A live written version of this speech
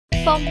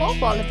For more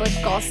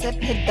Bollywood gossip,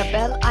 hit the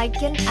bell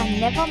icon and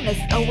never miss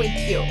a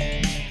video.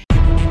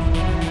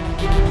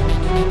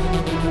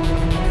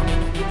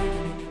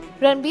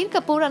 Ranbir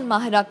Kapoor and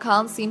Mahira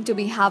Khan seem to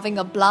be having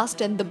a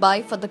blast in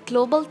Dubai for the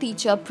Global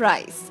Teacher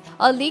Prize.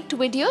 A leaked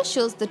video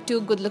shows the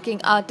two good-looking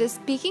artists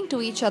speaking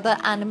to each other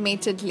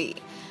animatedly.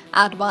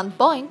 At one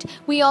point,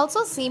 we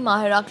also see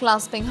Mahira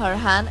clasping her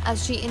hand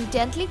as she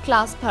intently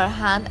clasps her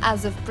hand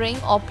as if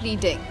praying or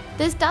pleading.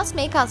 This does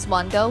make us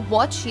wonder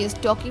what she is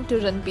talking to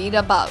Ranbir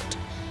about.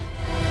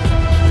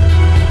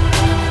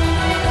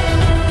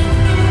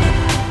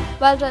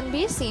 While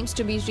Ranbir seems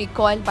to be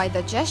recoiled by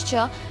the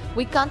gesture,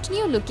 we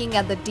continue looking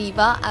at the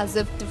diva as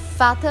if to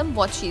fathom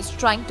what she is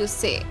trying to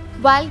say.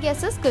 While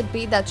guesses could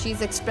be that she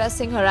is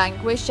expressing her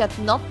anguish at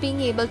not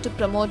being able to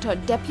promote her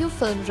debut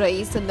film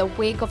Race in the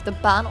wake of the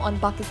ban on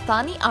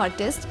Pakistani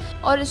artists,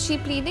 or is she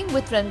pleading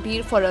with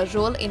Ranbir for a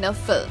role in a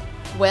film?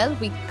 Well,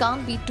 we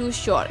can't be too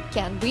sure,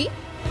 can we?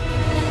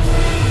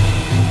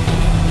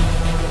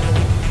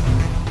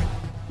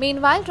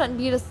 Meanwhile,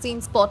 Ranbir is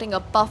seen sporting a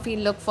puffy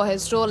look for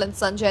his role in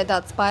Sanjay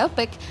Dutt's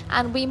biopic,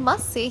 and we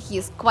must say he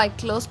is quite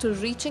close to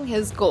reaching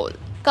his goal.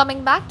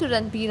 Coming back to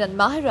Ranbir and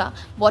Mahira,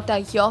 what are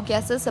your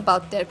guesses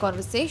about their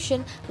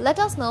conversation? Let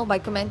us know by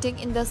commenting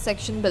in the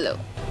section below.